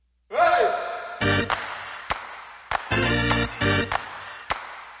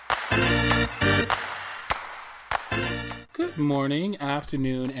morning,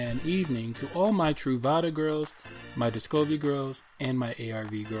 afternoon, and evening to all my Truvada girls, my Discovery girls, and my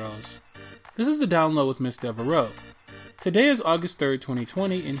ARV girls. This is the Download with Miss Devereaux. Today is August 3rd,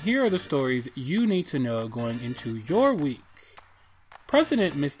 2020, and here are the stories you need to know going into your week.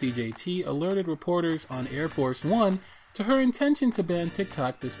 President Miss DJT alerted reporters on Air Force One to her intention to ban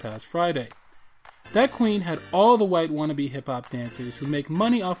TikTok this past Friday. That queen had all the white wannabe hip-hop dancers who make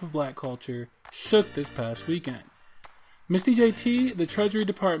money off of black culture shook this past weekend. Miss DJT, the Treasury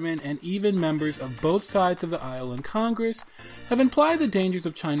Department, and even members of both sides of the aisle in Congress have implied the dangers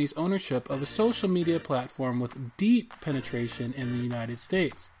of Chinese ownership of a social media platform with deep penetration in the United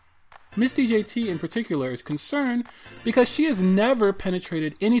States. Miss DJT in particular is concerned because she has never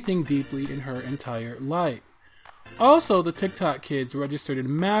penetrated anything deeply in her entire life. Also, the TikTok kids registered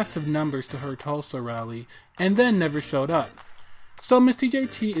in massive numbers to her Tulsa rally and then never showed up. So Miss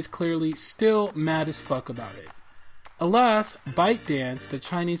DJT is clearly still mad as fuck about it. Alas, ByteDance, the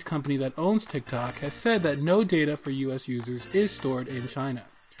Chinese company that owns TikTok, has said that no data for US users is stored in China.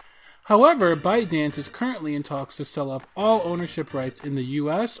 However, ByteDance is currently in talks to sell off all ownership rights in the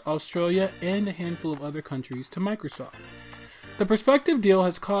US, Australia, and a handful of other countries to Microsoft. The prospective deal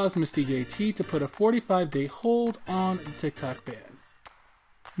has caused Miss DJT to put a 45-day hold on the TikTok ban.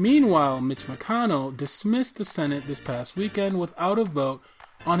 Meanwhile, Mitch McConnell dismissed the Senate this past weekend without a vote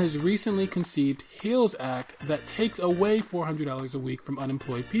on his recently conceived HEALS Act that takes away $400 a week from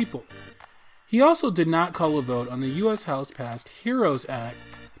unemployed people. He also did not call a vote on the U.S. House-passed HEROES Act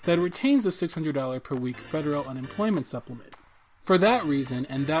that retains the $600 per week federal unemployment supplement. For that reason,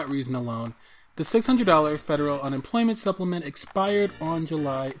 and that reason alone, the $600 federal unemployment supplement expired on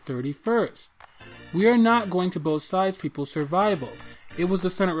July 31st. We are not going to both sides people's survival. It was the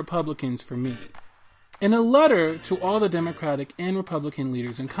Senate Republicans for me. In a letter to all the Democratic and Republican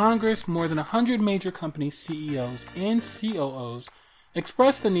leaders in Congress, more than 100 major company CEOs and COOs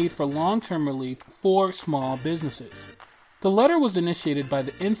expressed the need for long-term relief for small businesses. The letter was initiated by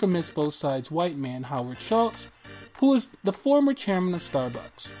the infamous both sides white man Howard Schultz, who is the former chairman of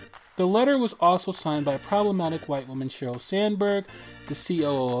Starbucks. The letter was also signed by problematic white woman Sheryl Sandberg, the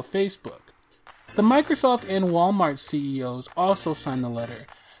COO of Facebook. The Microsoft and Walmart CEOs also signed the letter.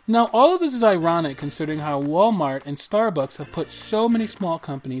 Now, all of this is ironic considering how Walmart and Starbucks have put so many small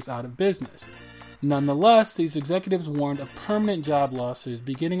companies out of business. Nonetheless, these executives warned of permanent job losses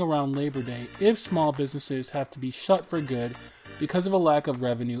beginning around Labor Day if small businesses have to be shut for good because of a lack of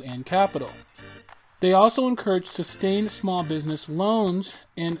revenue and capital. They also encouraged sustained small business loans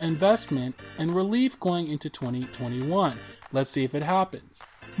and investment and relief going into 2021. Let's see if it happens.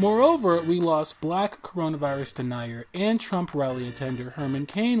 Moreover, we lost black coronavirus denier and Trump rally attender Herman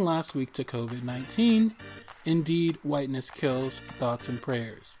Cain last week to COVID-19. Indeed, whiteness kills. Thoughts and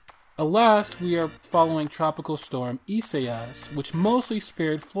prayers. Alas, we are following tropical storm Isaias, which mostly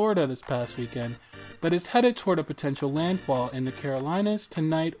spared Florida this past weekend, but is headed toward a potential landfall in the Carolinas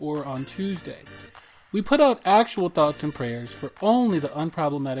tonight or on Tuesday. We put out actual thoughts and prayers for only the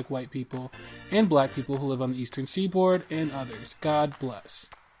unproblematic white people and black people who live on the eastern seaboard and others. God bless.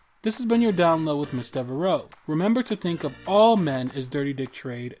 This has been your Download with Miss Devereaux. Remember to think of all men as dirty dick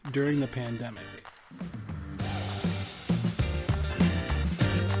trade during the pandemic.